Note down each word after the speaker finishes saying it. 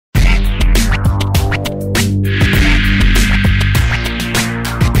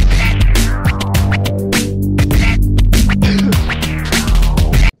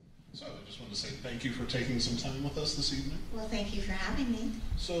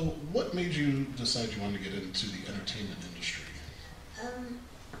So, what made you decide you wanted to get into the entertainment industry?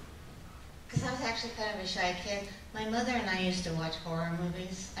 Because I was actually kind of a shy kid. My mother and I used to watch horror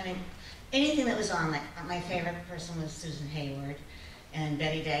movies. I mean, anything that was on, like my favorite person was Susan Hayward and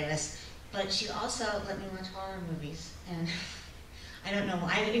Betty Davis. But she also let me watch horror movies. And I don't know,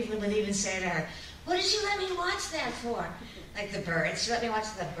 I would even say to her, "What did you let me watch that for?" Like The Birds. She let me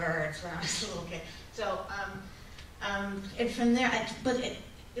watch The Birds when I was a little kid. So, and from there,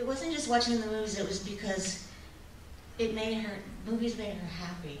 it wasn't just watching the movies, it was because movies made her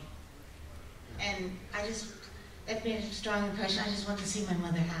happy. And it made a strong impression. I just wanted to see my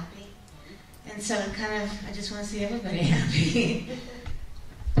mother happy. And so I just want to see everybody happy.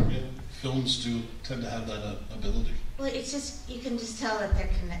 Yeah, films do tend to have that ability. Well, it's just, you can just tell that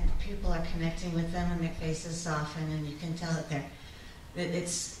people are connecting with them and their faces soften, and you can tell that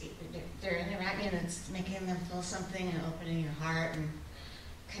they're interacting and it's making them feel something and opening your heart and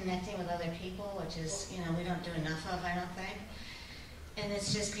connecting with other people, which is, we don't do enough of, I don't think. And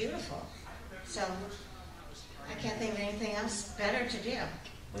it's just beautiful. So I can't think of anything else better to do.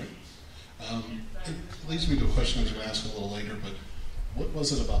 Right. It leads me to a question I was going to ask a little later, but what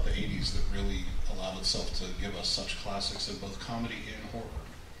was it about the 80s that really allowed itself to give us such classics in both comedy and horror?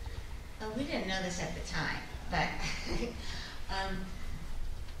 Well, we didn't know this at the time, but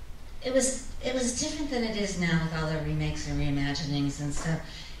it was different than it is now with all the remakes and reimaginings and stuff.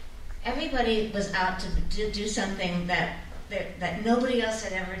 Everybody was out to do something that nobody else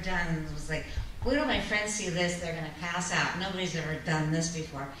had ever done. It was like, wait till my friends see this, they're going to pass out. Nobody's ever done this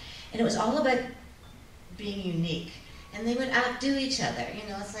before. And it was all about being unique. And they would outdo each other.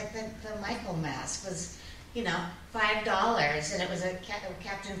 It's like the Michael mask was, $5, and it was a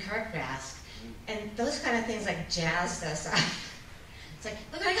Captain Kirk mask. And those kind of things like jazzed us up. It's like,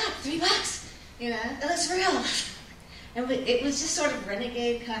 look what I got, $3. It looks real. And it was just sort of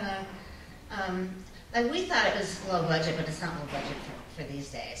renegade kind of, like we thought it was low budget, but it's not low budget for these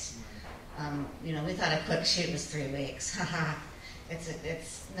days. We thought a quick shoot was 3 weeks.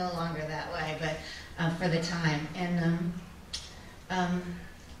 It's no longer that way, but for the time. And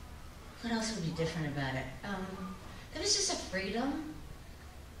what else would be different about it? There was just a freedom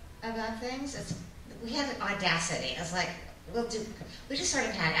about things. We had an audacity. It was like, we just sort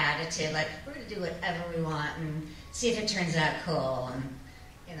of had attitude, like, we're going to do whatever we want and see if it turns out cool, and,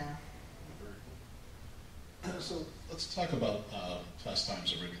 So let's talk about Fast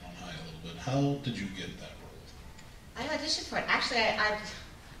Times at Ridgemont High a little bit. How did you get that role? I auditioned for it. Actually, I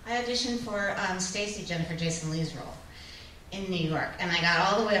auditioned for Jennifer Jason Leigh's role in New York, and I got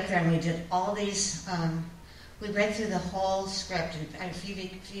all the way up there, and we did all these. We read through the whole script, and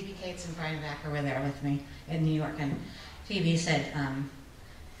Phoebe Cates and Brian Backer were there with me in New York, and Phoebe said,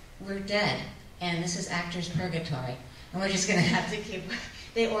 "We're dead, and this is actor's purgatory, and we're just going to have to keep."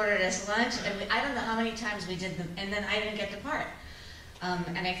 They ordered us lunch, and I don't know how many times we did them, and then I didn't get the part.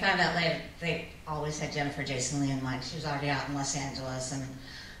 And I found out later they always had Jennifer Jason Leigh in mind. She was already out in Los Angeles, and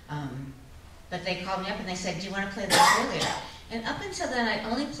but they called me up and they said, "Do you want to play the cheerleader?" And up until then, I'd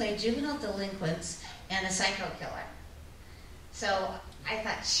only played juvenile delinquents and a psycho killer. So I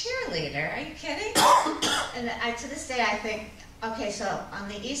thought, cheerleader? Are you kidding? And to this day, I think, okay, so on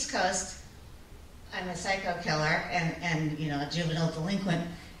the East Coast, I'm a psycho killer and a juvenile delinquent,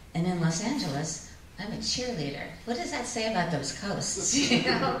 and in Los Angeles, I'm a cheerleader. What does that say about those coasts?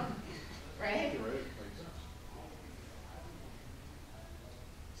 Right?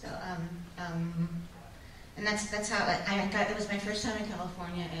 So, and that's how I got. It was my first time in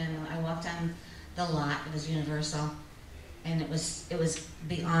California, and I walked on the lot. It was Universal, and it was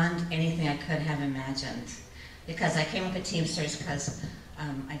beyond anything I could have imagined, because I came up at Teamsters because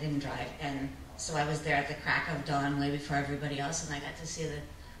I didn't drive, and so I was there at the crack of dawn, way before everybody else, and I got to see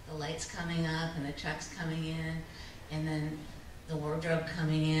the lights coming up and the trucks coming in, and then the wardrobe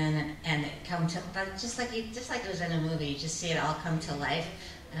coming in, and it come to, but just like it was in a movie, you just see it all come to life,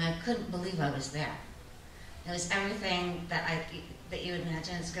 and I couldn't believe I was there. It was everything that you would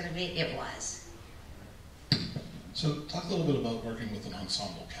imagine it's going to be. It was. So talk a little bit about working with an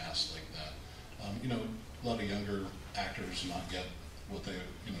ensemble cast like that. A lot of younger actors not yet what they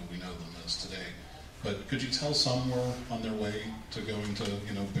we know them as today. But could you tell some were on their way to going to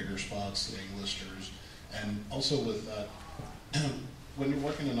bigger spots, the A-listers, and also with that, when you're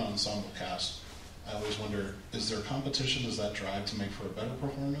working in an ensemble cast, I always wonder: is there competition? Does that drive to make for a better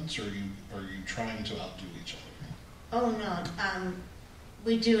performance, or are you trying to outdo each other? Oh no,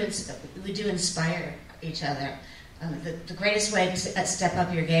 we do inspire each other. The greatest way to step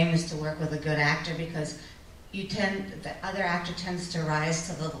up your game is to work with a good actor, because the other actor tends to rise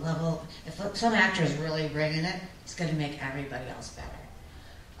to the level. If some actor is really bringing it, it's going to make everybody else better.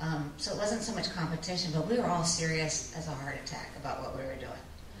 So it wasn't so much competition, but we were all serious as a heart attack about what we were doing.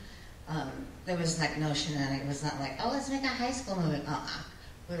 There was like no shenanigans. It was not like, oh, let's make a high school movie.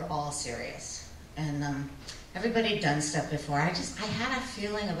 We were all serious. And everybody had done stuff before. I had a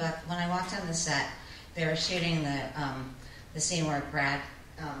feeling about when I walked on the set, they were shooting the scene where Brad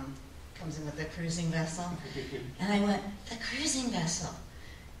comes in with the cruising vessel. And I went, the cruising vessel.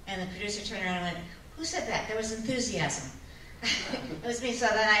 And the producer turned around and went, who said that? There was enthusiasm. It was me. So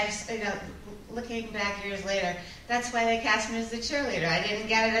then I, looking back years later, that's why they cast me as the cheerleader. I didn't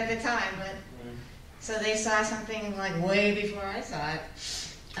get it at the time, but so they saw something like way before I saw it.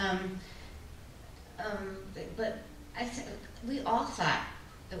 But we all thought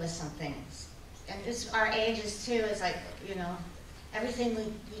it was something, and it's our ages too. It's like everything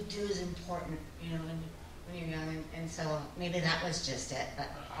we do is important, when you're young, and so maybe that was just it. But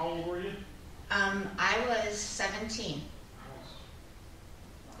how old were you? I was 17.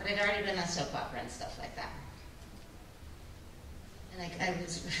 But I'd already been on soap opera and stuff like that. And I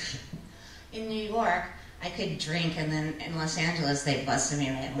was in New York. I could drink, and then in Los Angeles they busted me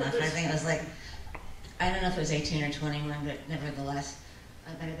right and left. I think it was like, I don't know if it was 18 or 21, but nevertheless,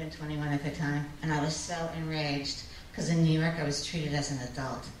 I might have been 21 at the time. And I was so enraged because in New York I was treated as an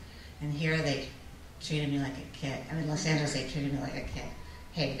adult, and here they treated me like a kid. I mean, Los Angeles they treated me like a kid.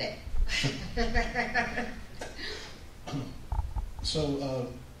 Hated it. So,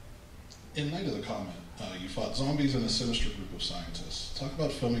 in Night of the Comet, you fought zombies and a sinister group of scientists. Talk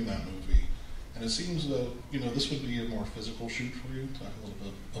about filming that movie. And it seems that, this would be a more physical shoot for you. Talk a little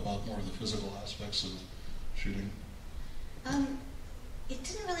bit about more of the physical aspects of shooting. It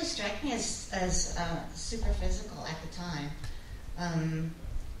didn't really strike me as super physical at the time.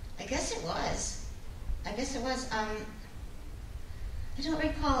 I guess it was. I don't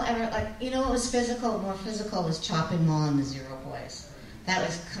recall ever, what was physical, more physical was Chopping Mall and the Zero Boys. That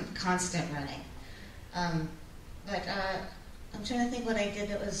was constant running. But I'm trying to think what I did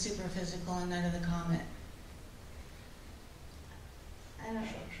that was super physical in Night of the Comet. I don't know.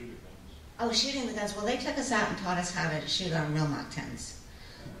 Shooting guns. Oh, shooting the guns. Well, they took us out and taught us how to shoot on real Mach 10s.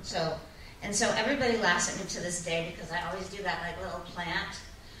 So everybody laughs at me to this day because I always do that little plant.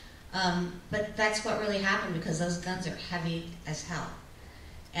 But that's what really happened because those guns are heavy as hell.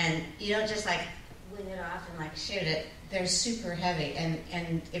 And you don't just wing it off and shoot it. They're super heavy.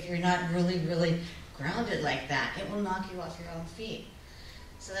 And if you're not really, really grounded like that, it will knock you off your own feet.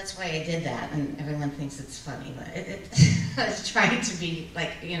 So that's why I did that. And everyone thinks it's funny, but I was trying to be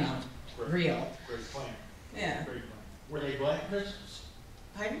real. Great plan. Yeah. Great plan. Were they blank pistols?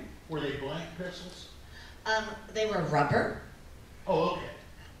 Pardon? Were they blank pistols? They were rubber. Oh, okay.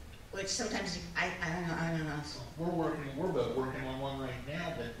 Which sometimes I don't know. We're both working on one right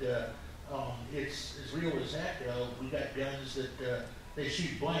now, but it's as real as that. We got guns that they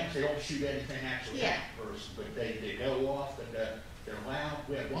shoot blanks. They don't shoot anything actually at the person, but they go off and they're loud.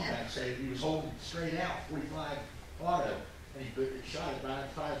 We had one guy say he was holding straight out 45 auto, and he shot it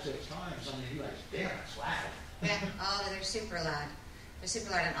about 5-6 times. I mean, he was damn, it's loud. Yeah. Oh, they're super loud. They're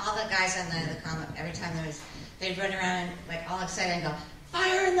super loud, and all the guys on the Comet, every time they'd run around and all excited and go,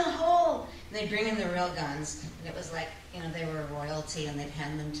 fire in the hole! And they'd bring in the real guns, and it was they were royalty, and they'd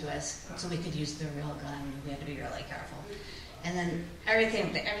hand them to us so we could use the real gun. We had to be really careful. And then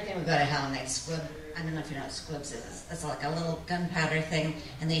everything would go to hell, and they'd squib. I don't know if you know what squibs is. It's like a little gunpowder thing,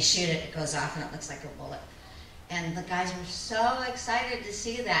 and they shoot it, it goes off, and it looks like a bullet. And the guys were so excited to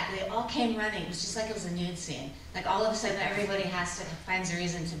see that. They all came running. It was just like it was a nude scene. All of a sudden, everybody finds a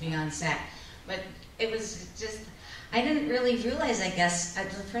reason to be on set. But it was just, I didn't really realize, I guess, the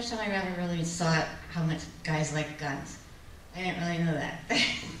first time I ever really saw how much guys like guns. I didn't really know that.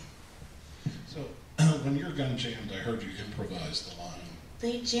 So, when your gun jammed, I heard you improvise the line.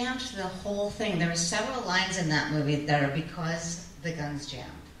 They jammed the whole thing. There were several lines in that movie that are because the guns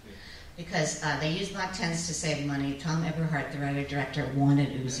jammed. Because they used Mach 10s to save money. Tom Eberhardt, the writer-director, wanted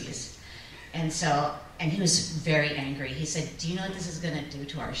Uzis. And he was very angry. He said, do you know what this is going to do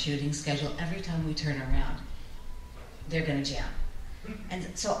to our shooting schedule? Every time we turn around, they're going to jam.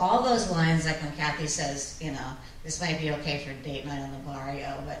 And so all those lines, like when Kathy says, this might be okay for date night on the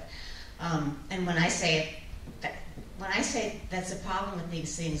barrio, but, and when I say that's the problem with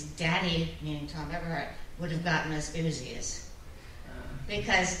these things, Daddy, meaning Tom Eberhardt, would have gotten us Uzis.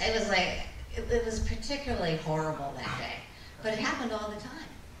 Because it was it was particularly horrible that day. But it happened all the time.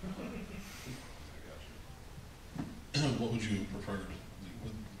 What would you prefer?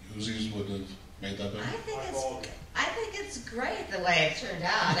 Uzis would have made that better? I think it's great the way it turned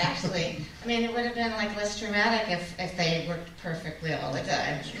out, actually. I mean, it would have been less dramatic if they worked perfectly all the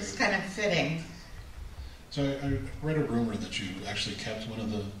time. It was kind of fitting. So I read a rumor that you actually kept one of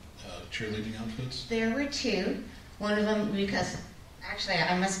the cheerleading outfits. There were two. One of them, because actually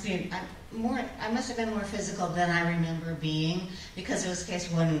I must have been more physical than I remember being, because it was in case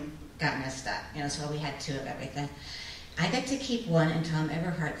one got messed up, so we had two of everything. I got to keep one, and Tom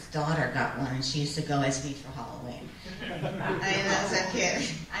Everhart's daughter got one, and she used to go as me for Halloween. I was a kid.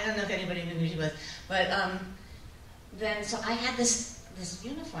 I don't know if anybody knew who she was, but then so I had this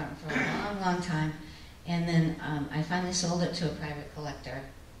uniform for a long, long time, and then I finally sold it to a private collector,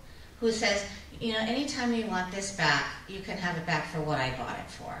 who says, anytime you want this back, you can have it back for what I bought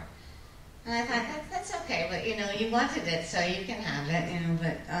it for. And I thought, that's okay, but you wanted it, so you can have it,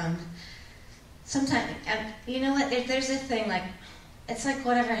 but sometimes, you know what, there's a thing like, it's like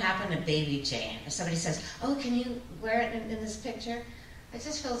whatever happened to Baby Jane. If somebody says, oh, can you wear it in this picture? It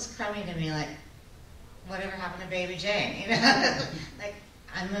just feels crummy to me, like, whatever happened to Baby Jane, Like,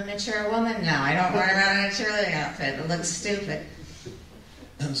 I'm a mature woman now. I don't run around in a cheerleading outfit. It looks stupid.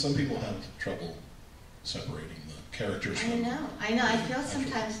 And some people have trouble separating the characters. I know. I feel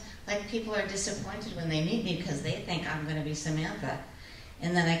sometimes like people are disappointed when they meet me because they think I'm going to be Samantha.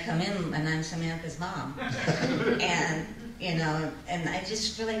 And then I come in and I'm Samantha's mom. And, and I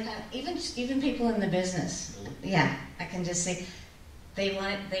just really, even people in the business, yeah, I can just say, they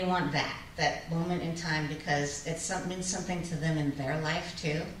want that moment in time because it means something to them in their life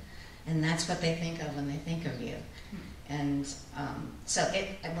too. And that's what they think of when they think of you. And so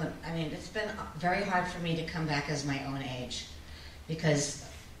it's been very hard for me to come back as my own age because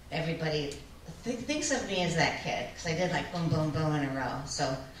everybody thinks of me as that kid because I did like boom, boom, boom in a row.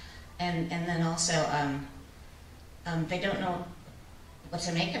 So, and then also they don't know what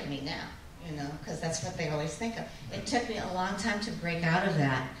to make of me now, because that's what they always think of. It took me a long time to break out of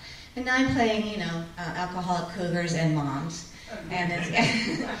that. And now I'm playing, alcoholic cougars and moms. And it's,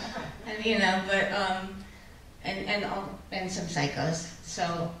 and some psychos.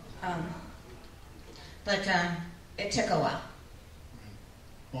 So, but it took a while.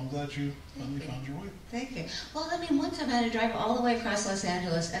 Well, I'm glad you finally found your way. Thank you. Well, one time I had to drive all the way across Los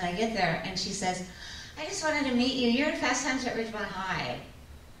Angeles, and I get there, and she says, I just wanted to meet you. You're in Fast Times at Ridgemont High.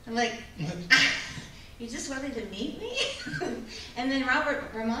 I'm like, you just wanted to meet me? And then Robert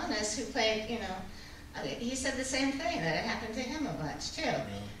Romanus, who played, he said the same thing, that it happened to him a bunch, too.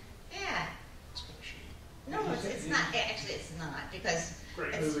 Really? Yeah. No, it's not. Actually, it's not, because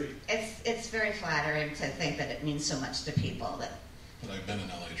it's very flattering to think that it means so much to people. But I've been in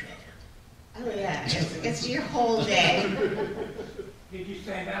LA traffic. Oh, yeah. It's your whole day. Did you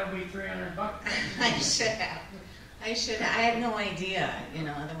say that would be $300? I should have. I had no idea,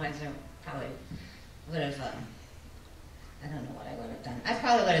 otherwise I probably would have, I don't know what I would have done. I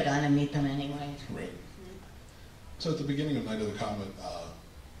probably would have gone and meet them anyway. Right. So at the beginning of Night of the Comet,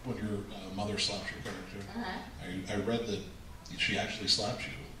 when your mother slapped your character, I read that she actually slapped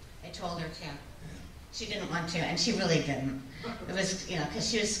you. I told her to. Yeah. She didn't want to, and she really didn't. It was, because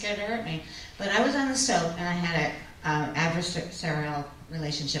she was scared to hurt me. But I was on the soap, and I had an adversarial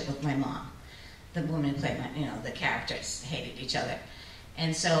relationship with my mom. The woman who played the characters hated each other.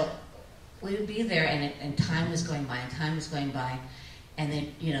 And so we would be there, and time was going by, and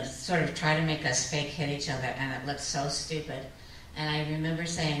they, sort of try to make us fake hit each other, and it looked so stupid. And I remember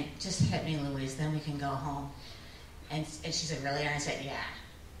saying, just hit me, Louise, then we can go home. And she said, really? And I said, yeah.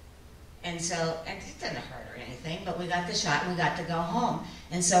 And so, and it didn't hurt or anything, but we got the shot and we got to go home.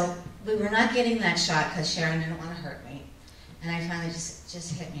 And so we were not getting that shot because Sharon didn't want to hurt me. And I finally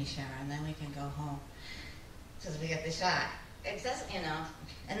just hit me, Sharon, then we can go home. Because we get the shot. It doesn't,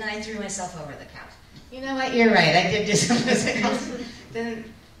 And then I threw myself over the couch. You know what? You're right. I did do something else. I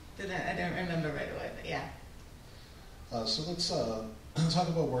don't remember right away, but yeah. So let's talk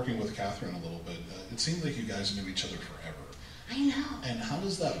about working with Catherine a little bit. It seemed like you guys knew each other forever. I know. And how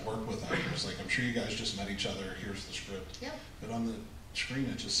does that work with actors? Like, I'm sure you guys just met each other. Here's the script. Yep. But on the screen,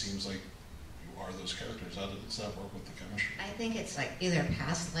 it just seems like you are those characters. How does that work with the chemistry? I think it's like either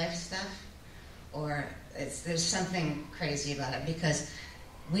past life stuff or there's something crazy about it because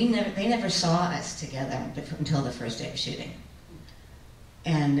they never saw us together until the first day of shooting.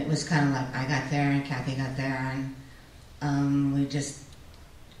 And it was kind of like I got there and Kathy got there and we just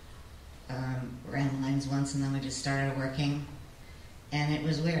ran the lines once and then we just started working. And it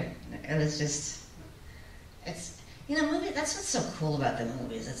was weird. It was just, movie, that's what's so cool about the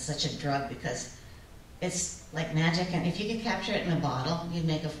movies. It's such a drug because it's like magic, and if you could capture it in a bottle, you'd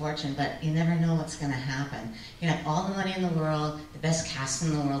make a fortune, but you never know what's going to happen. You have all the money in the world, the best cast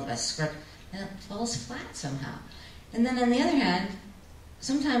in the world, the best script, and it falls flat somehow. And then on the other hand,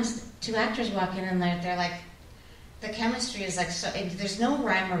 sometimes two actors walk in and they're like, the chemistry is like, so there's no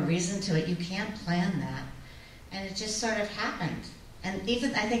rhyme or reason to it. You can't plan that. And it just sort of happened. And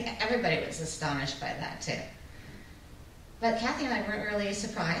even, I think everybody was astonished by that, too. But Kathy and I weren't really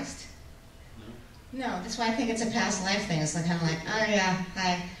surprised. No, that's why I think it's a past life thing. It's kind of like, oh yeah,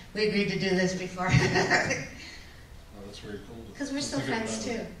 hi, we agreed to do this before. Oh, that's very cool. Because we're still friends,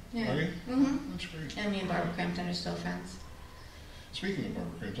 too. Yeah. Are you? Mm-hmm. That's great. And me and Barbara Crampton are still friends. Speaking of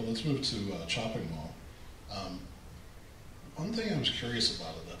Barbara Crampton, let's move to Chopping Mall. One thing I was curious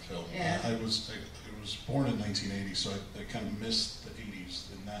about in that film, Yeah. I was born in 1980, so I kind of missed the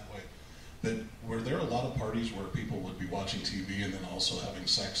 80s in that way. But were there a lot of parties where people would be watching TV and then also having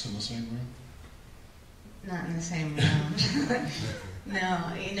sex in the same room? Not in the same room. No,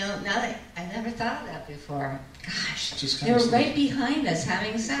 now that I never thought of that before. Gosh, Just they kind were of right behind us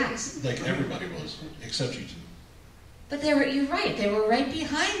having sex. like everybody was, except you two. But you're right, they were right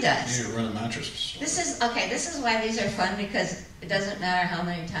behind us. You run a mattress store. This is why these are fun, because it doesn't matter how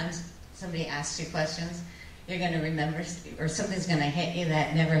many times somebody asks you questions, you're going to remember, or something's going to hit you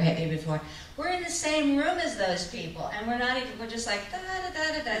that never hit you before. We're in the same room as those people, and we're just like,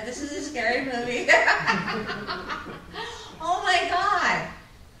 da-da-da-da-da, this is a scary movie. Oh my God.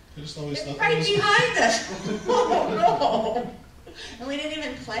 I just always thought Right that was behind us. Oh no. And we didn't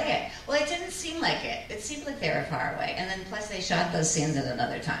even play it. Well, it didn't seem like it. It seemed like they were far away. And then plus they shot those scenes at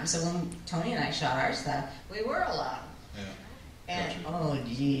another time. So when Tony and I shot our stuff, we were alone. Yeah. And, Gotcha. oh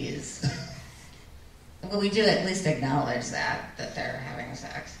geez. Well, we do at least acknowledge that they're having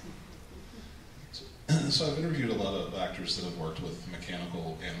sex. So I've interviewed a lot of actors that have worked with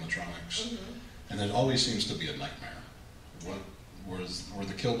mechanical animatronics, and it always seems to be a nightmare. Were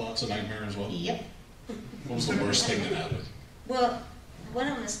the killbots a nightmare as well? Yep. What was the worst thing that happened? Well, one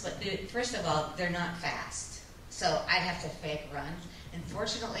of them is, first of all, they're not fast. So I'd have to fake run. And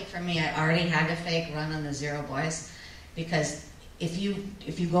fortunately for me, I already had to fake run on the Zero Boys, because if you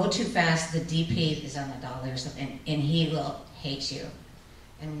go too fast, the DP is on the dollar or something, and he will hate you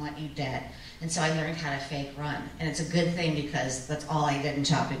and want you dead. And so I learned how to fake run. And it's a good thing, because that's all I did in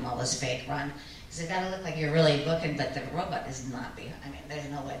Chopping Mall was fake run. Because it got to look like you're really booking, but the robot is not behind. I mean, there's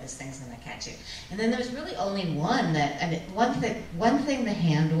no way this thing's going to catch you. And then there's really only one that, I mean, one thing the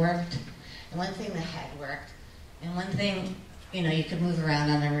hand worked, and one thing the head worked, and one thing, you could move around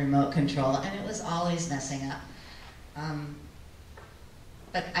on a remote control, and it was always messing up.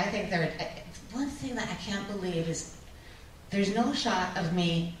 But I think one thing that I can't believe is there's no shot of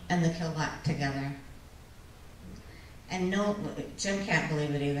me and the killbot together. And Jim can't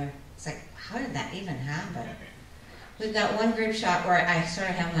believe it either. It's like, how did that even happen? We've got one group shot where I sort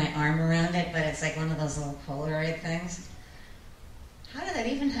of have my arm around it, but it's like one of those little Polaroid things. How did that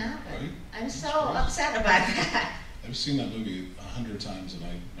even happen? Right? I'm so upset about that. I've seen that movie 100 times, and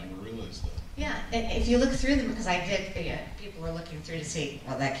I never realized that. Yeah, if you look through them, because I did, people were looking through to see,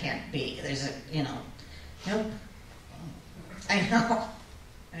 well, that can't be. There's nope. Wow.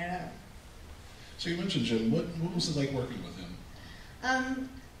 I know. So you mentioned Jim. What was it like working with him?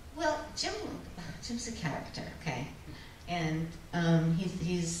 Well, Jim's a character, okay? And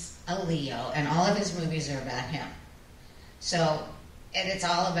he's a Leo, and all of his movies are about him. So, and it's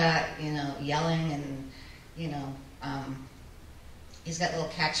all about, yelling and, he's got little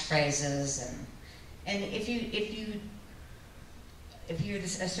catchphrases, and if you're a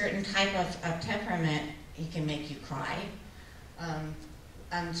certain type of temperament, he can make you cry. On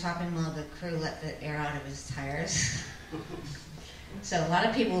Chopping Mall, the crew let the air out of his tires. So a lot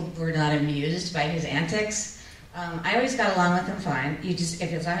of people were not amused by his antics. I always got along with him fine.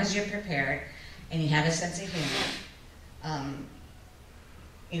 As long as you're prepared and you have a sense of humor,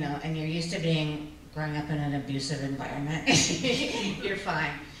 and you're used to growing up in an abusive environment, you're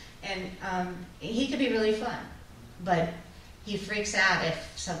fine. And he could be really fun, but he freaks out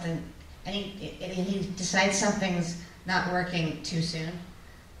if something, and he decides something's not working too soon.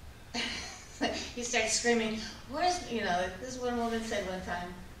 He starts screaming, this one woman said one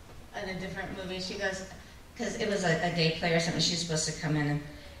time in a different movie, she goes, because it was a day play or something, she's supposed to come in,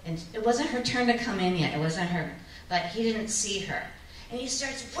 and it wasn't her turn to come in yet, it wasn't her, but he didn't see her. And he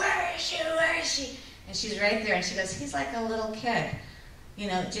starts, where is she? And she's right there, and she goes, he's like a little kid.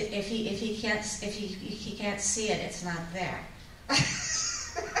 If he can't see it, it's not there.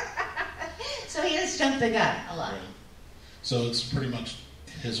 So he just jumped the gun a lot. Right. So it's pretty much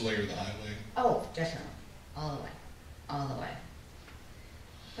his way or the highway? Oh, definitely. All the way.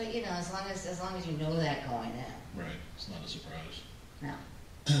 But as long as you know that going in. Right. It's not a surprise. No.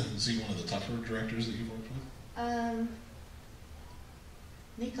 Is he one of the tougher directors that you've worked with?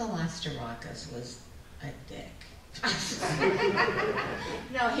 Nico Lasterakis was a dick.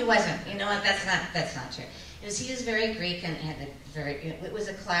 No, he wasn't. You know what? That's not true. He was very Greek and had it was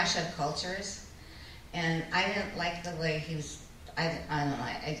a clash of cultures. And I didn't like the way he was. I don't know.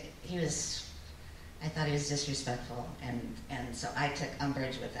 I thought he was disrespectful, and so I took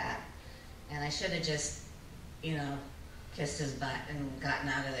umbrage with that. And I should have just, kissed his butt and gotten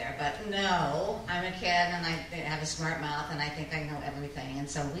out of there. But no, I'm a kid and I have a smart mouth and I think I know everything. And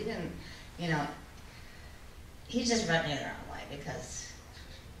so we didn't, he just rubbed me the wrong way because,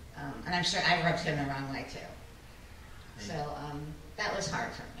 and I'm sure I rubbed him the wrong way too. So that was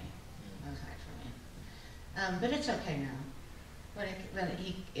hard for me. But it's okay now. When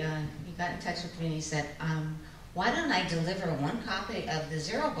he got in touch with me and he said, why don't I deliver one copy of the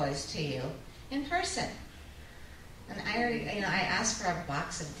Zero Boys to you in person? And I already, I asked for a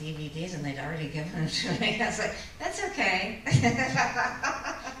box of DVDs and they'd already given them to me. I was like, that's okay.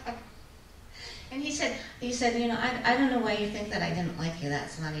 And he said, I don't know why you think that I didn't like you.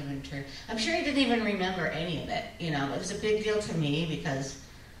 That's not even true. I'm sure he didn't even remember any of it. It was a big deal to me because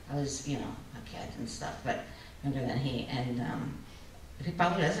I was, a kid and stuff, but younger than he. And he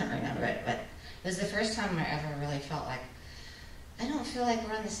probably doesn't remember it, but it was the first time I ever really felt like, I don't feel like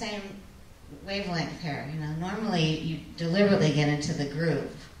we're on the same wavelength here. Normally you deliberately get into the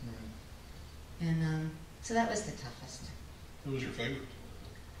groove. Right. And so that was the toughest. Who was your favorite?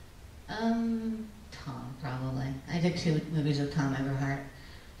 Tom, probably. I did 2 movies with Tom Everhart.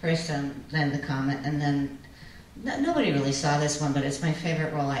 First, then The Comet, and then nobody really saw this one, but it's my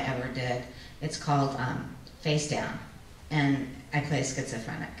favorite role I ever did. It's called Face Down, and I play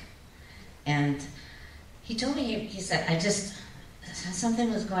schizophrenic. And he told me, he said,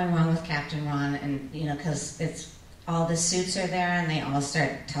 something was going wrong with Captain Ron, and because it's all the suits are there, and they all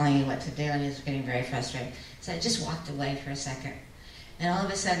start telling you what to do, and he was getting very frustrated. So I just walked away for a second. And all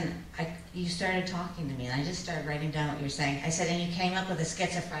of a sudden, you started talking to me, and I just started writing down what you were saying. I said, and you came up with a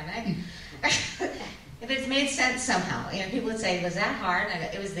schizophrenic? If it made sense somehow. People would say, was that hard?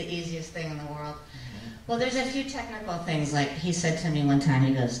 It was the easiest thing in the world. Mm-hmm. Well, there's a few technical things. Like he said to me one time,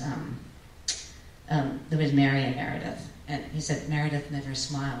 he goes, there was Mary and Meredith. And he said, Meredith never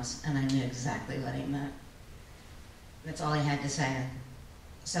smiles. And I knew exactly what he meant. That's all he had to say.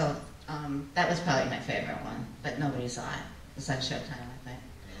 So that was probably my favorite one. But nobody saw it. It was on Showtime, I think.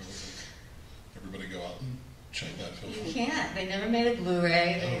 Everybody go out and check that film. You can't. They never made a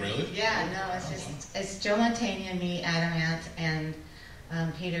Blu-ray. Oh, really? Yeah, no, it's Joe Mantegna, me, Adam Ant, and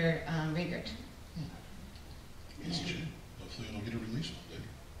Peter Riegert. Hopefully it'll get a release one day.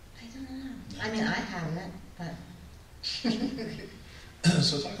 I don't know. I mean, I haven't, but...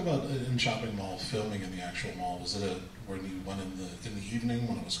 So talk about in Shopping Mall, filming in the actual mall. Was it when you went in the evening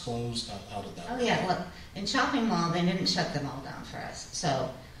when it was closed? How did that work? Oh, yeah. Well, in Shopping Mall, they didn't shut the mall down for us. So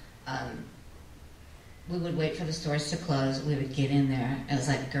we would wait for the stores to close. We would get in there. It was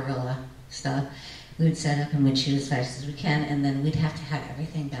like guerrilla stuff. We would set up and we'd shoot as fast as we can, and then we'd have to have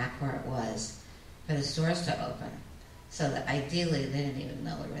everything back where it was for the stores to open. So that ideally, they didn't even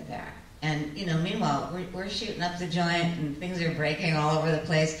know we were there. And, meanwhile, we're shooting up the joint and things are breaking all over the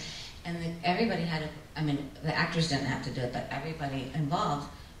place. And everybody had the actors didn't have to do it, but everybody involved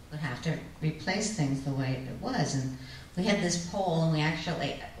would have to replace things the way it was. And we had this pole, and we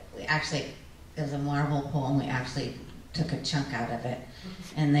actually, it was a marble pole, and we actually took a chunk out of it.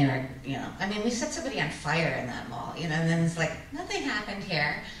 And they were, we set somebody on fire in that mall, and then it's like, nothing happened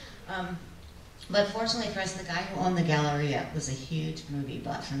here. But fortunately for us, the guy who owned the Galleria was a huge movie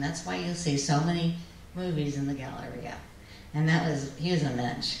buff, and that's why you'll see so many movies in the Galleria. And he was a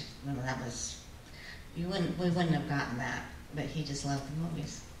mensch. We wouldn't have gotten that, but he just loved the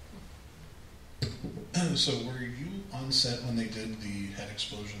movies. So were you on set when they did the head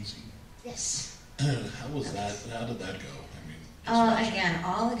explosion scene? Yes. How was that? How did that go? Again,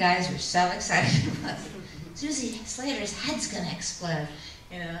 all the guys were so excited about Susie Slater's head's going to explode.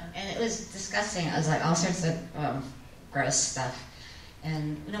 And it was disgusting. It was like all sorts of gross stuff.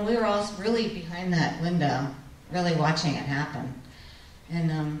 And, we were all really behind that window, really watching it happen.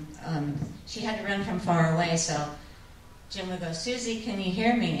 And she had to run from far away, so Jim would go, Susie, can you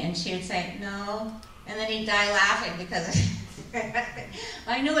hear me? And she would say, no. And then he'd die laughing because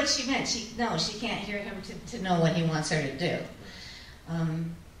I knew what she meant. She can't hear him to know what he wants her to do.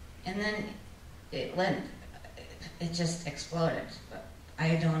 And then it just exploded. But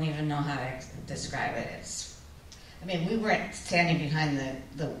I don't even know how to describe it. We weren't standing behind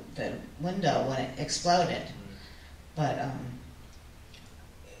the window when it exploded, but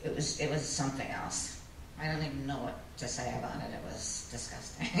it was something else. I don't even know what to say about it. It was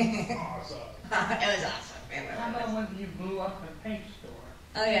disgusting. Awesome. It was awesome. How about when you blew up the paint store?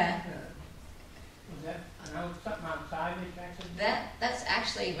 Oh yeah. Was that something outside the Jackson? That's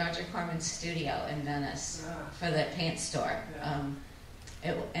actually Roger Corman's studio in Venice for the paint store.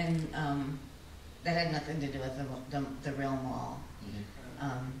 Yeah. that had nothing to do with the real mall.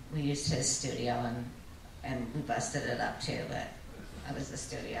 We used his studio, and we busted it up too, but it was the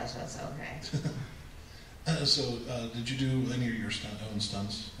studio, so it's okay. So did you do any of your own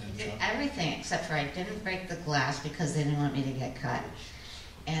stunts? Did everything except for I didn't break the glass because they didn't want me to get cut,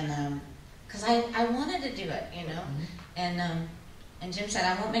 and because I wanted to do it, you know, and Jim said,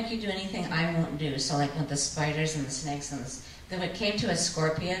 I won't make you do anything I won't do. So like with the spiders and the snakes and then it came to a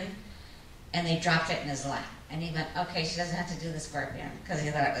scorpion, and they dropped it in his lap, and he went, okay, she doesn't have to do the scorpion because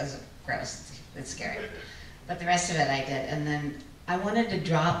he thought it was gross, it's scary, but the rest of it I did, and then. I wanted to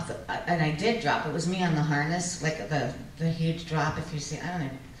drop, and I did drop. It was me on the harness, like the huge drop. If you see, I don't know.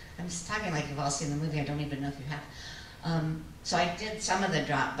 I'm just talking like you've all seen the movie. I don't even know if you have. So I did some of the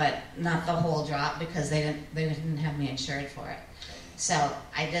drop, but not the whole drop because they didn't have me insured for it. So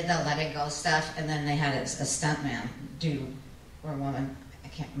I did the let it go stuff, and then they had a stuntman do, or a woman. I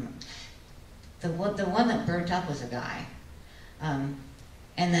can't remember. The one that burnt up was a guy. And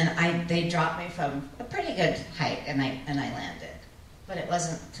then they dropped me from a pretty good height, and I landed. But it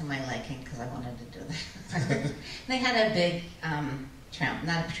wasn't to my liking because I wanted to do that. They had a big,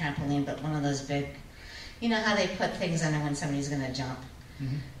 not a trampoline, but one of those big, you know how they put things under when somebody's going to jump?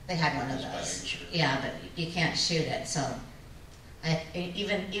 Mm-hmm. They had one of those. Yeah, but you can't shoot it. So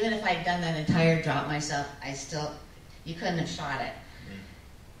even if I'd done that entire drop myself, you couldn't have shot it.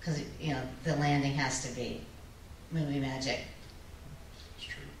 Because, you know, the landing has to be movie magic. It's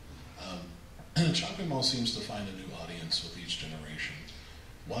true. Chopping Mall seems to find a new audience with each generation.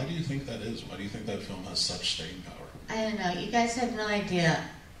 Why do you think that is? Why do you think that film has such staying power? I don't know. You guys have no idea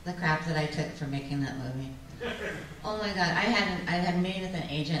the crap that I took for making that movie. Oh my God. I had a meeting with an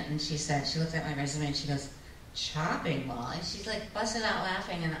agent, and she looked at my resume and she goes, Chopping Mall? And she's like busted out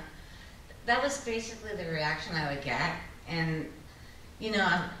laughing, and that was basically the reaction I would get. And, you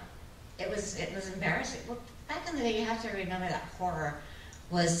know, it was embarrassing. Well, back in the day, you have to remember that horror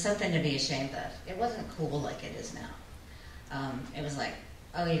was something to be ashamed of. It wasn't cool like it is now. It was like,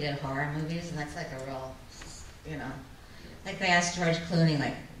 oh, you did horror movies? And that's like a real, you know. Like they asked George Clooney,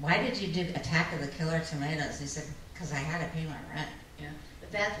 like, why did you do Attack of the Killer Tomatoes? He said, because I had to pay my rent. You know?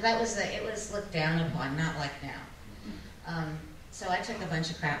 But it was looked down upon, not like now. So I took a bunch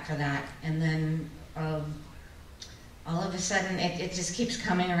of crap for that. And then all of a sudden, it just keeps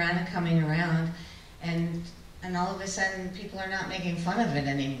coming around and coming around. And all of a sudden, people are not making fun of it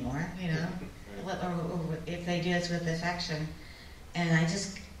anymore, you know. Or if they do, it's with affection. And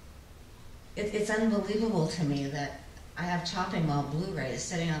it's unbelievable to me that I have Chopping Mall Blu-rays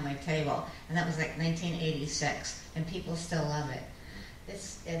sitting on my table, and that was like 1986, and people still love it.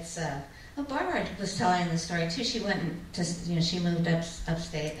 Barbara was telling the story too. She went she moved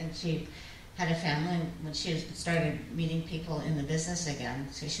upstate, and she had a family, and when she started meeting people in the business again,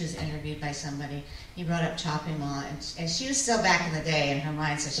 so she was interviewed by somebody. He brought up Chopping Mall, and she was still back in the day in her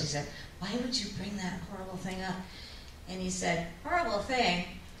mind, so she said, why would you bring that horrible thing up? And he said, horrible thing?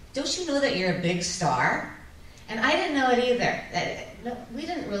 Don't you know that you're a big star? And I didn't know it either. We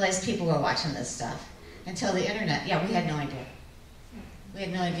didn't realize people were watching this stuff until the internet. Yeah, we had no idea. We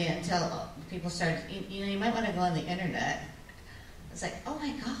had no idea until people started, you might want to go on the internet. It's like, oh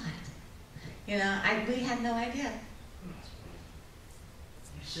my God. We had no idea.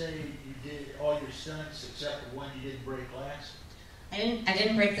 You say you did all your stunts except for one you didn't break glass? I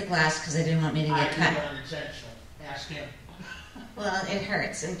didn't break the glass because I didn't want me to get cut. I did it unintentional. Ask him. Well, it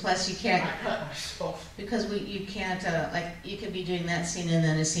hurts, and plus you can't. I cut myself. Because you can't, you could be doing that scene and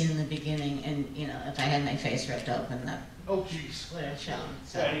then a scene in the beginning, and, if I had my face ripped open, that oh, jeez. would have shown.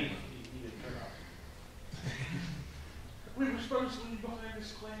 So. Yeah, he turn off. We were supposed to be behind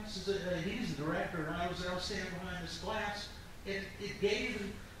this glass. He's the director, and I was standing behind this glass. It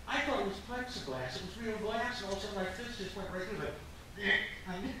gave, I thought it was plexiglass. It was real glass, and all of a sudden my fist just went right through it.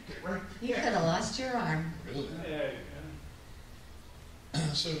 I nicked it right there. You could have lost your arm. Really? Yeah.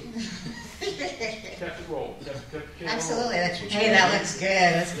 So, Kept it roll. Absolutely. Hey, that looks good.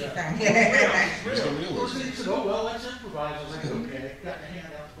 Let's keep going. He said, oh, well, let's improvise. I was like, okay. Got the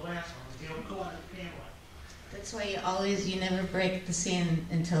hand out the glass on the camera. That's why you never break the scene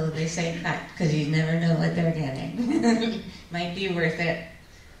until they say cut, because you never know what they're getting. Might be worth it.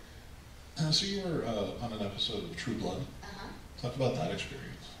 So you were on an episode of True Blood. Uh-huh. Talk about that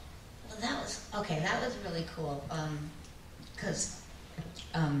experience. Well, that was really cool, because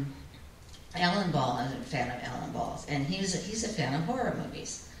Alan Ball is a fan of Alan Ball's, and he's a fan of horror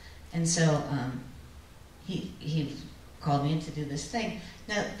movies, and so he called me in to do this thing.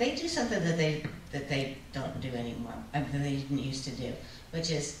 Now they do something that they don't do anymore, that they didn't used to do, which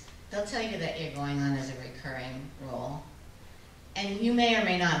is they'll tell you that you're going on as a recurring role, And you may or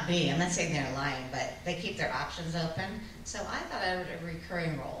may not be. I'm not saying they're lying, but they keep their options open. So I thought I would have a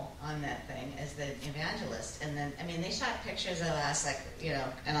recurring role on that thing as the evangelist. And then, I mean, they shot pictures of us, like, you know,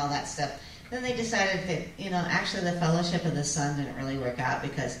 and all that stuff. Then they decided that, you know, actually the Fellowship of the Sun didn't really work out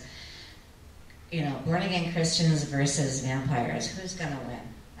because, you know, born-again Christians versus vampires, who's going to win?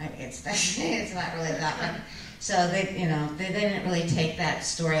 I mean, it's not really that one. So they, you know, they didn't really take that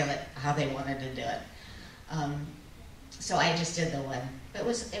story like how they wanted to do it. So I just did the one. But it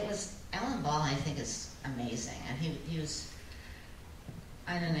was Alan Ball, I think, is amazing. And he was,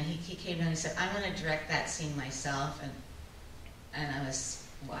 I don't know, he came in and he said, I'm going to direct that scene myself. And I was,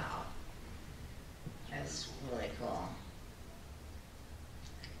 wow. That was really cool.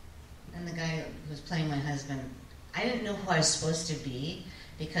 And the guy who was playing my husband, I didn't know who I was supposed to be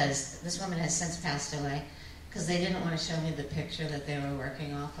because this woman has since passed away because they didn't want to show me the picture that they were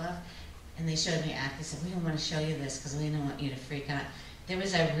working off of. And they showed me act. They said, we don't want to show you this because we don't want you to freak out. There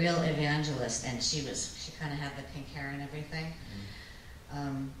was a real evangelist, and she kind of had the pink hair and everything.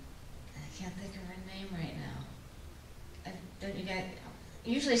 Mm-hmm. I can't think of her name right now. Don't you guys?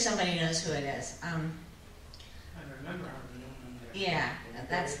 Usually somebody knows who it is. I remember her. Yeah,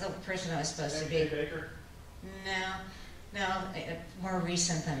 that's the person I was supposed to be. Baker? No, more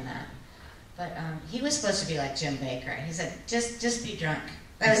recent than that. But he was supposed to be like Jim Baker. He said, just be drunk.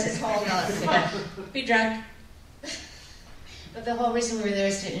 That was his whole note. Be drunk. But the whole reason we were there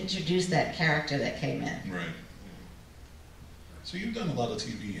is to introduce that character that came in. Right. So you've done a lot of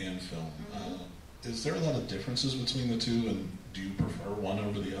TV and film. Mm-hmm. Is there a lot of differences between the two, and do you prefer one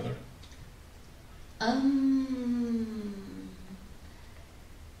over the other?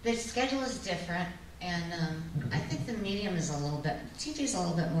 The schedule is different, and I think the medium is TV is a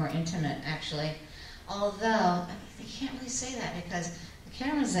little bit more intimate, actually. Although, I can't really say that because the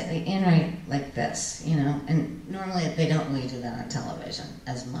camera's in right like this, you know, and normally they don't really do that on television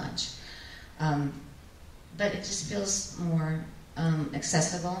as much. But it just feels more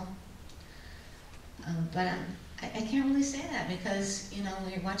accessible. But I can't really say that because, you know,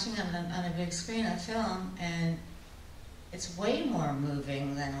 when you're watching on a big screen, a film, and it's way more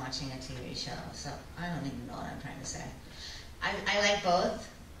moving than watching a TV show. So I don't even know what I'm trying to say. I like both.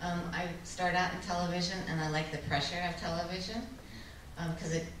 I start out in television, and I like the pressure of television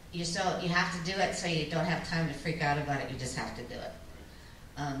because you have to do it, so you don't have time to freak out about it. You just have to do it.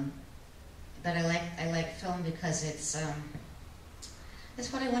 But I like film because it's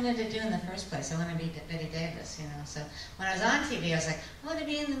what I wanted to do in the first place. I want to be Betty Davis, you know. So when I was on TV, I was like, I want to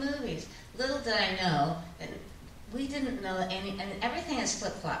be in the movies. Little did I know that we didn't know and everything is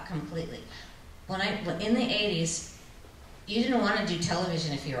flip-flop completely. When in the 80s, you didn't want to do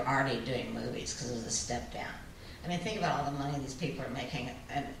television if you were already doing movies because it was a step down. I mean, think about all the money these people are making,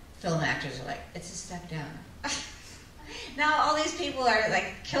 and film actors are like, it's a step down. Now all these people are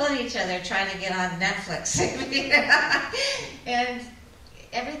like killing each other trying to get on Netflix. And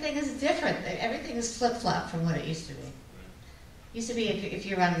everything is different. Everything is flip-flop from what it used to be. Used to be if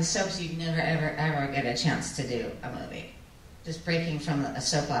you're on the soaps, you'd never, ever get a chance to do a movie. Just breaking from a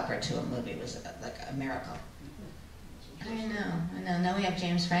soap opera to a movie was like a miracle. I know. Now we have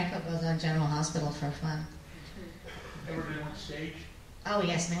James Franco goes on General Hospital for fun. Ever been on stage? Oh,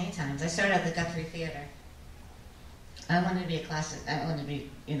 yes, many times. I started at the Guthrie Theater. I wanted to be a classic. I wanted to be,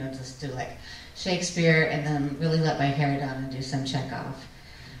 you know, just do like Shakespeare and then really let my hair down and do some Chekhov.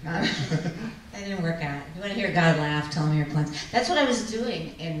 That didn't work out. If you want to hear God laugh, tell me your plans. That's what I was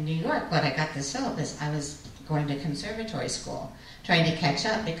doing in New York when I got this job, is I was going to conservatory school, trying to catch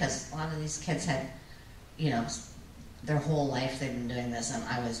up because a lot of these kids had, you know, their whole life they've been doing this, and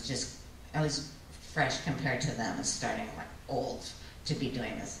I was fresh compared to them and starting like old to be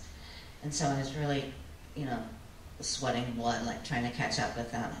doing this. And so I was really, you know, sweating blood, like trying to catch up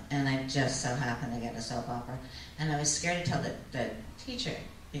with them. And I just so happened to get a soap opera. And I was scared to tell the teacher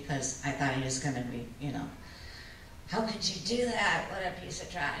because I thought he was going to be, you know, how could you do that? What a piece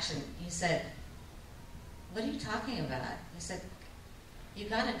of trash. And he said, what are you talking about? He said, you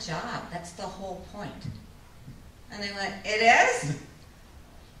got a job. That's the whole point. And I went, it is?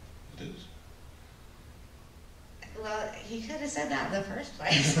 It is. Well, he could have said that in the first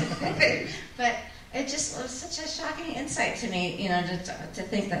place. But it just was such a shocking insight to me, you know, to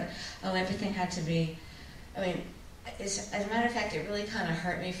think that, oh, everything had to be, I mean, as a matter of fact, it really kind of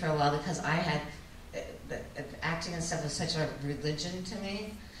hurt me for a while because I had, the acting and stuff was such a religion to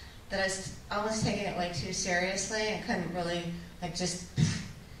me that I was almost taking it way too seriously and couldn't really, like, just,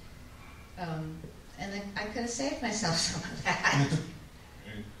 and then I could have saved myself some of that.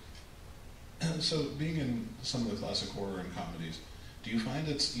 So being in some of the classic horror and comedies, do you find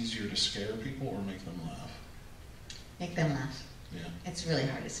it's easier to scare people or make them laugh? Make them laugh. Yeah. It's really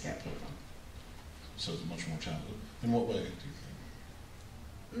hard to scare people. So it's much more challenging. In what way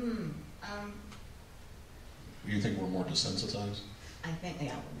do you think we're more desensitized? I think,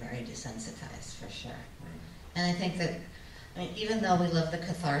 yeah, we're very desensitized for sure. Right. And I think that, I mean, even though we love the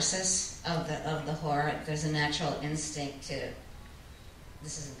catharsis of the horror, there's a natural instinct to,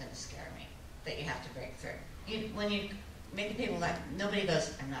 this isn't going to scare me, that you have to break through. When you make the people laugh, nobody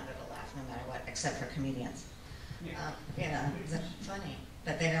goes, I'm not going to laugh no matter what, except for comedians. Yeah. It's funny,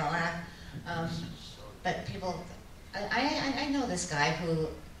 but they don't laugh. But people, I know this guy who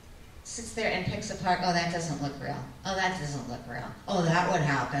sits there and picks apart, oh, that doesn't look real. Oh, that doesn't look real. Oh, that would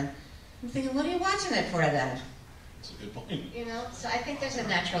happen. I'm thinking, what are you watching it for then? That's a good point. So I think there's a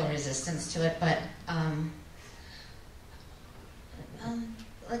natural resistance to it, but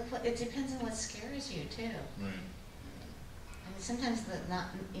it depends on what scares you too. Right. I mean, sometimes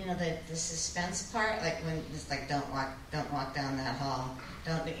the suspense part, like when it's like don't walk down that hall,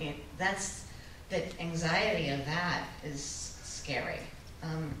 that's the anxiety of that is scary.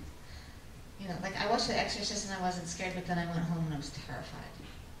 Like I watched The Exorcist and I wasn't scared, but then I went home and I was terrified.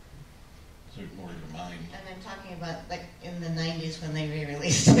 So more in your mind. And I'm talking about like in the 90s when they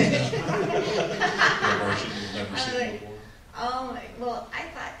re-released it. Never seen it before. Oh, well, I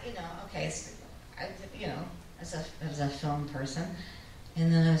thought, okay, as a film person,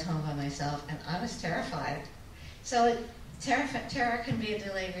 and then I was home by myself, and I was terrified. So terror can be a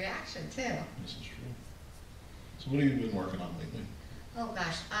delayed reaction, too. This is true. So what have you been working on lately? Oh,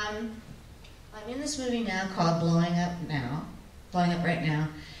 gosh. I'm in this movie now called Blowing Up Right Now,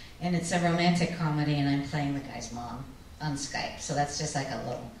 and it's a romantic comedy, and I'm playing the guy's mom on Skype. So that's just like a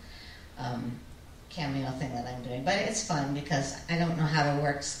little cameo thing that I'm doing. But it's fun because I don't know how to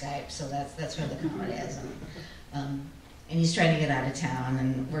work Skype, so that's where the comedy is. And he's trying to get out of town,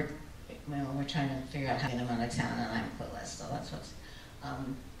 and we're trying to figure out how to get him out of town, and I'm clueless. So that's what's.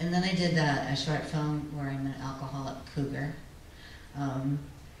 And then I did a short film where I'm an alcoholic cougar.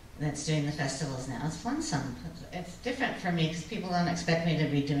 That's doing the festivals now. It's fun. It's different for me because people don't expect me to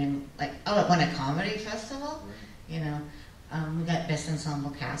be doing like, oh, it won a comedy festival, Right. We got Best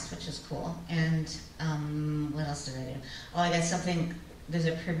Ensemble Cast, which is cool. And what else did I do? Oh, I got something. There's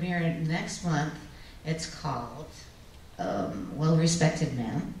a premiere next month. It's called Well Respected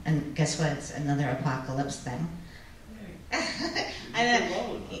Man. And guess what? It's another apocalypse thing.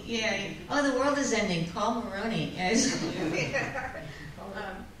 Yeah. Oh, the world is ending. Kelli Maroney.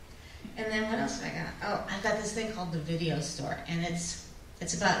 And then what else have I got? Oh, I've got this thing called The Video Store. And it's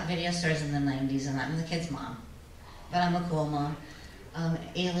about video stores in the 90s. And I'm the kid's mom. But I'm a cool mom.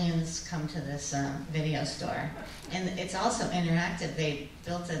 Aliens come to this video store. And it's also interactive. They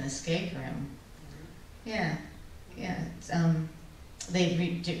built an escape room. Yeah. They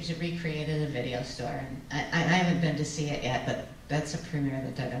recreated a video store. And I haven't been to see it yet, but that's a premiere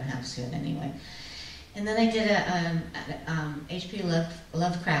that they're going to have soon anyway. And then I did a H.P.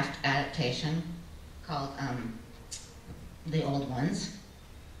 Lovecraft adaptation called The Old Ones.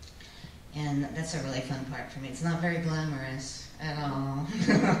 And that's a really fun part for me. It's not very glamorous at all.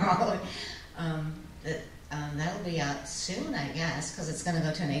 That'll be out soon, I guess, because it's going to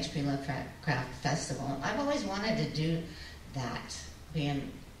go to an H.P. Lovecraft festival. I've always wanted to do that,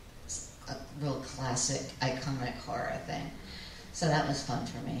 being a real classic, iconic horror thing. So that was fun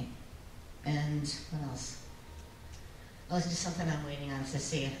for me. And what else? Oh, it's just something I'm waiting on to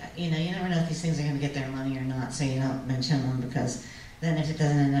see. You never know if these things are going to get their money or not, so you don't mention them, because then if it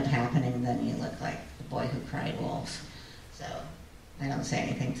doesn't end up happening, then you look like the boy who cried wolf. So I don't say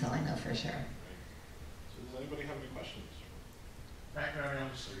anything till I know for sure. So does anybody have any questions? Background on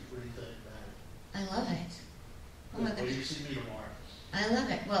the street, what do you think about it? I love it. Oh my God. Will you see me tomorrow? I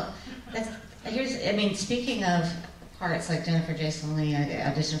love it. Well, speaking of parts like Jennifer Jason Leigh,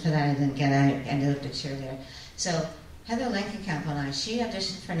 I auditioned for that, I didn't get it, I ended up a cheerleader. So Heather Langenkamp and I, she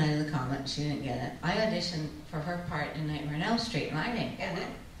auditioned for Night of the Comet, she didn't get it. I auditioned for her part in Nightmare on Elm Street, and I didn't get it.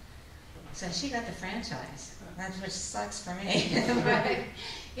 So she got the franchise. That's which sucks for me. Right?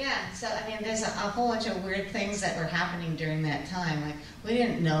 Yeah, so there's a whole bunch of weird things that were happening during that time. Like, we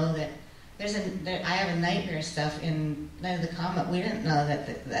didn't know that I have a nightmare stuff in Night of the Comet. We didn't know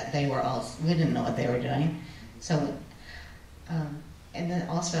that they were we didn't know what they were doing. So, and then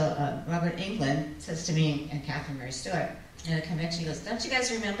also Robert Englund says to me and Catherine Mary Stewart at a convention, he goes, "Don't you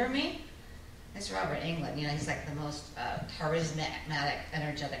guys remember me?" It's Robert Englund. He's like the most charismatic,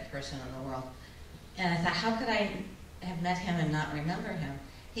 energetic person in the world. And I thought, how could I have met him and not remember him?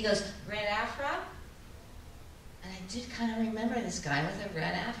 He goes, "Red afro?" And I did kind of remember this guy with a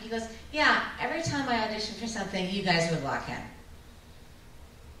red afro. He goes, "Yeah, every time I auditioned for something, you guys would walk in."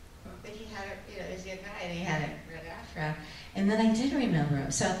 But he had is he a guy, and he had a red afro. background. And then I did remember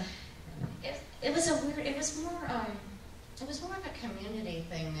him. So it was more of a community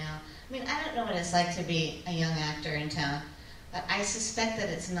thing now. I mean, I don't know what it's like to be a young actor in town, but I suspect that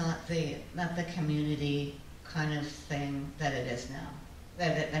it's not the community kind of thing that it is now.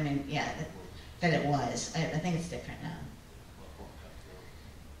 That it was. I think it's different now.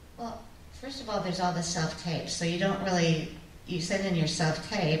 Well, first of all, there's all the self-tapes, so you don't really, you send in your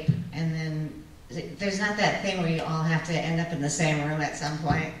self-tape, and then there's not that thing where you all have to end up in the same room at some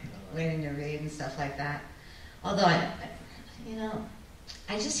point, waiting to read and stuff like that. Although, I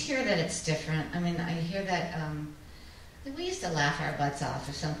just hear that it's different. I mean, I hear that we used to laugh our butts off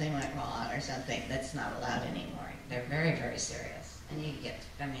if something went wrong or something. That's not allowed anymore. They're very, very serious. And you get,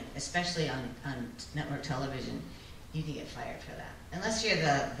 especially on network television, you can get fired for that. Unless you're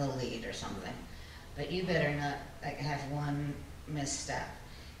the lead or something. But you better not have one misstep.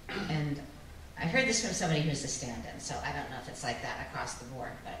 And I heard this from somebody who's a stand-in, so I don't know if it's like that across the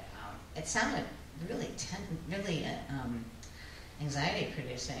board, but it sounded really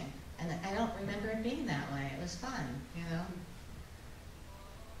anxiety-producing. And I don't remember it being that way. It was fun,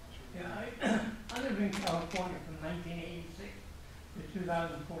 Yeah, I lived in California from 1986 to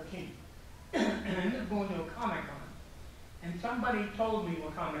 2014. And I ended up going to a Comic-Con. And somebody told me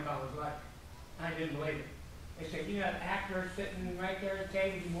what Comic-Con was like. And I didn't believe it. They said, you got actors sitting right there at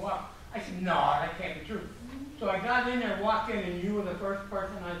tables and walk. I said, no, that can't be true. So I got in there, walked in, and you were the first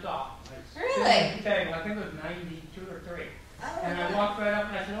person I saw. Really? At the table. I think it was 92 or 3. Oh, and I walked right up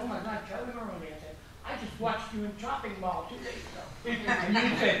and I said, oh my God, Kelli Maroney. I said, I just watched you in Chopping Mall 2 days ago. And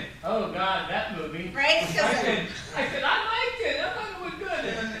you said, oh God, that movie. Right? I said, I liked it. I thought it was good.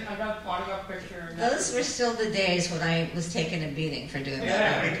 And then I got a picture. And those were still the days when I was taking a beating for doing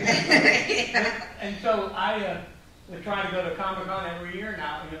that. Yeah. And so I try to go to Comic-Con every year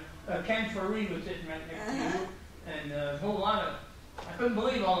now. Ken Faree was sitting right next to you. And a whole lot of, I couldn't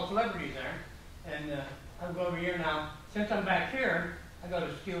believe all the celebrities there. And I go over here now. Since I'm back here, I go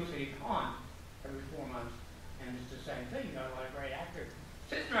to Steel City Con every 4 months. And it's the same thing. You got a lot of great actors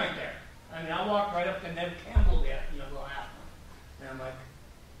sitting right there. I mean, I walked right up to Ned Campbell, go ask him. And I'm like,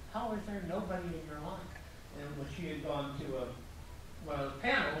 how is there nobody in your line? And when she had gone to one of the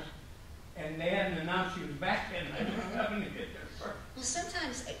panels, and they hadn't announced she was back then, I was coming to get there first. Well,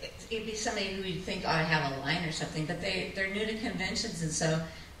 sometimes it'd be somebody who you'd think ought to have a line or something, but they're new to conventions, and so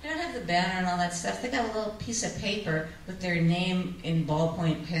they don't have the banner and all that stuff. They got a little piece of paper with their name in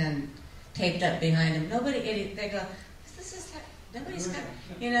ballpoint pen taped up behind them. They go, nobody's got,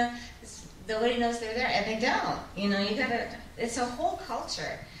 nobody knows they're there, and they don't. It's a whole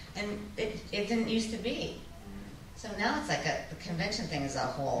culture, and it didn't used to be. So now it's like the convention thing is a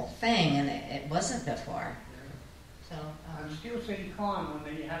whole thing, and it wasn't before. So on Steel City Con,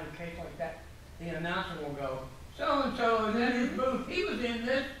 when you have a case like that, the announcer will go, so-and-so is in his booth, he was in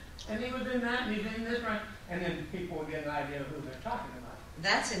this, and he was in that, and he's in this, right? And then people will get an idea of who they're talking about.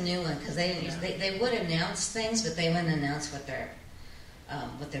 That's a new one, because they would announce things, but they wouldn't announce what their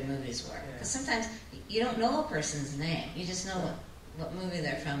movies were. Because sometimes you don't know a person's name. You just know what movie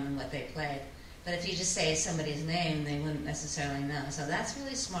they're from and what they played. But if you just say somebody's name, they wouldn't necessarily know. So that's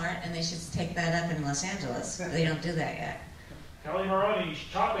really smart, and they should take that up in Los Angeles. They don't do that yet. Kelli Maroney's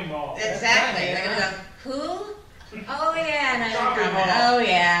Chopping Mall. Exactly. They're going to go, who? Oh, yeah. And Chopping Mall. Oh,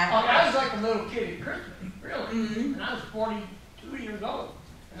 yeah. I was like a little kid at Christmas, really. Mm-hmm. And I was 42 years old.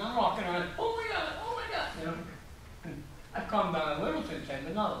 And I'm walking around, oh my God. I've calmed down a little since then,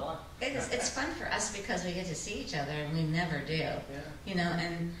 but not a lot. It's fun for us because we get to see each other, and we never do. Yeah.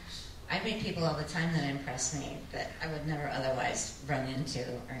 And I meet people all the time that impress me that I would never otherwise run into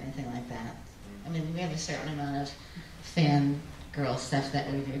or anything like that. I mean, we have a certain amount of fan girl stuff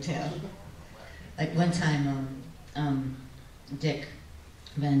that we do too. Like one time, Dick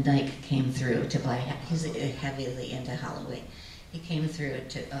Van Dyke came through to buy. He's heavily into Halloween. He came through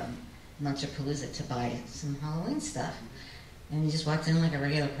to Munchapalooza to buy some Halloween stuff, and he just walked in like a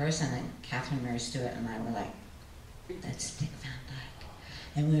regular person. And Catherine Mary Stewart and I were like, "That's Dick Van Dyke,"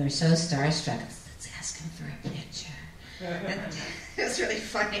 and we were so starstruck. Let's ask him for a picture. It was really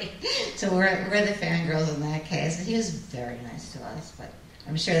funny. So we're the fangirls in that case. And he was very nice to us, but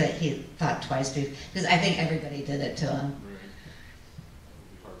I'm sure that he thought twice because I think everybody did it to him.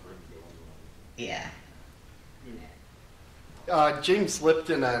 Yeah. James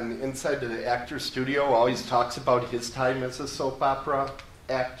Lipton on Inside the Actors Studio always talks about his time as a soap opera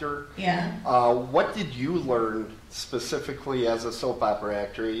actor. Yeah. What did you learn specifically as a soap opera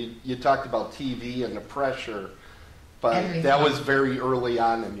actor? You talked about TV and the pressure, but Everything. That was very early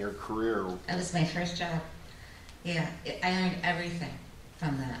on in your career. That was my first job. Yeah, I learned everything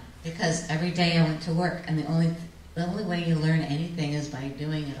from that because every day I went to work, and the only the only way you learn anything is by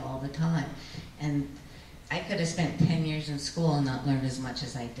doing it all the time. And I could have spent 10 years in school and not learned as much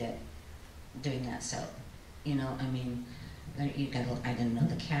as I did doing that soap. You know, I mean, I didn't know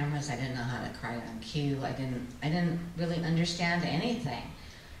the cameras. I didn't know how to cry on cue. I didn't really understand anything,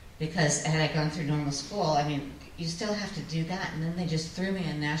 because had I gone through normal school, I mean, you still have to do that. And then they just threw me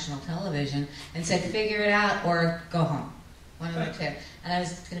on national television and said, figure it out or go home. One of the two. And I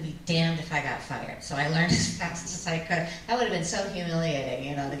was going to be damned if I got fired. So I learned as fast as I could. That would have been so humiliating,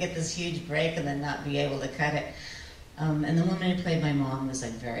 you know, to get this huge break and then not be able to cut it. And the woman who played my mom was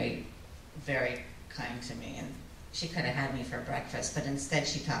like very, very kind to me. And she could have had me for breakfast, but instead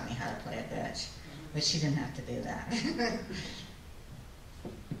she taught me how to play a bitch. But she didn't have to do that.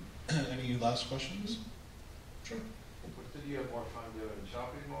 Any last questions? Sure. Did you have more fun doing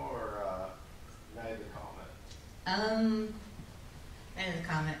Shopping Mall or Night of the Comet? Night of the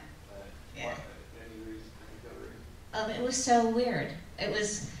Comet. Yeah. Any reason, particular reason? It was so weird. It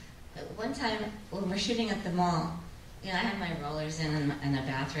was, one time when we're shooting at the mall, you know, I had my rollers in a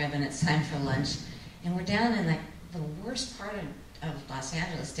bathrobe and it's time for lunch. And we're down in like the worst part of Los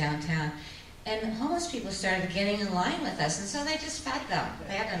Angeles, downtown. And homeless people started getting in line with us, and so they just fed them.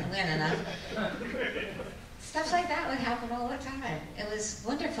 They hadn't win enough. Stuff like that would happen all the time. It was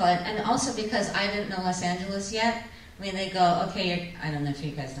wonderful. And also because I didn't know Los Angeles yet, I mean, they go, okay, I don't know if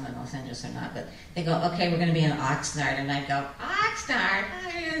you guys know in Los Angeles or not, but they go, okay, we're going to be in Oxnard. And I go, Oxnard?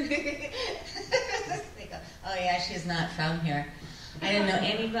 They go, oh yeah, she's not from here. I didn't know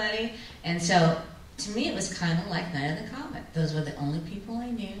anybody. And so, to me, it was kind of like Night of the Comet. Those were the only people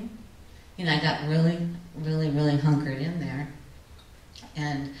I knew. You know, I got really, really, really hunkered in there.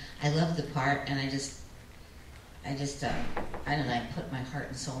 And I loved the part, and I don't know, I put my heart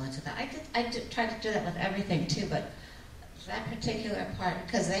and soul into that. I did try to do that with everything too, but that particular part,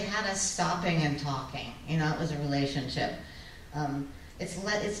 because they had us stopping and talking. You know, it was a relationship. It's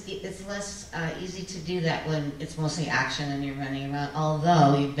less easy to do that when it's mostly action and you're running around.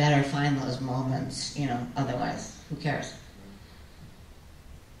 Although you better find those moments, you know. Otherwise, who cares?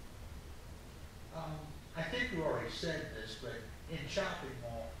 I think you already said this, but in Shopping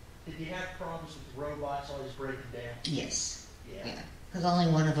Mall, did you have problems with the robots always breaking down? Yes. Yeah. Because only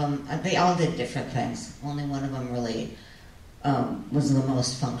one of them, they all did different things. Only one of them really was the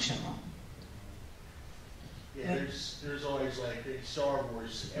most functional. Yeah, there's always like in Star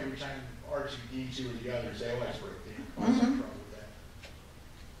Wars, every time R2-D2 or the others, they always break down. Always have trouble with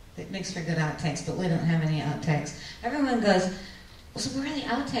that. It makes for good outtakes, but we don't have any outtakes. Everyone goes, so where are the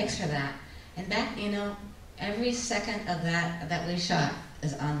outtakes for that? And back, you know, every second of that we shot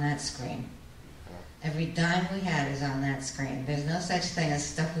is on that screen. Every dime we had is on that screen. There's no such thing as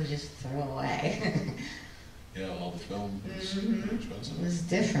stuff we just throw away. Yeah, all the film was very expensive. It was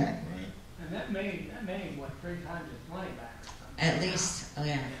different. Right. And that made what, 3 times its money back or something? At least, oh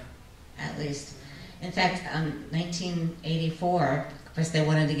yeah, at least. In fact, 1984, of course they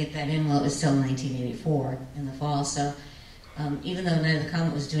wanted to get that in, well it was still 1984 in the fall, so even though Night of the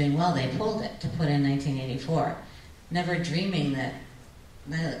Comet was doing well, they pulled it to put in 1984, never dreaming that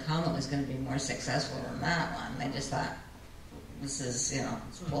Night of the Comet was going to be more successful than that one. They just thought, this is, you know,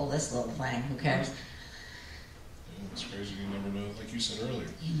 let's pull this little thing, who cares? Yeah, it's crazy, you never know, like you said earlier,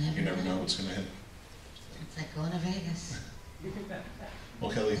 You never know what's going to hit. It's like going to Vegas.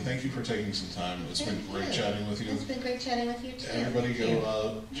 Well, Kelly, thank you for taking some time. It's been great chatting with you. It's been great chatting with you too. Everybody Thank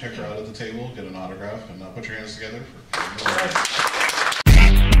go check her out at the table, get an autograph, and put your hands together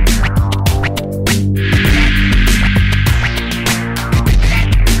for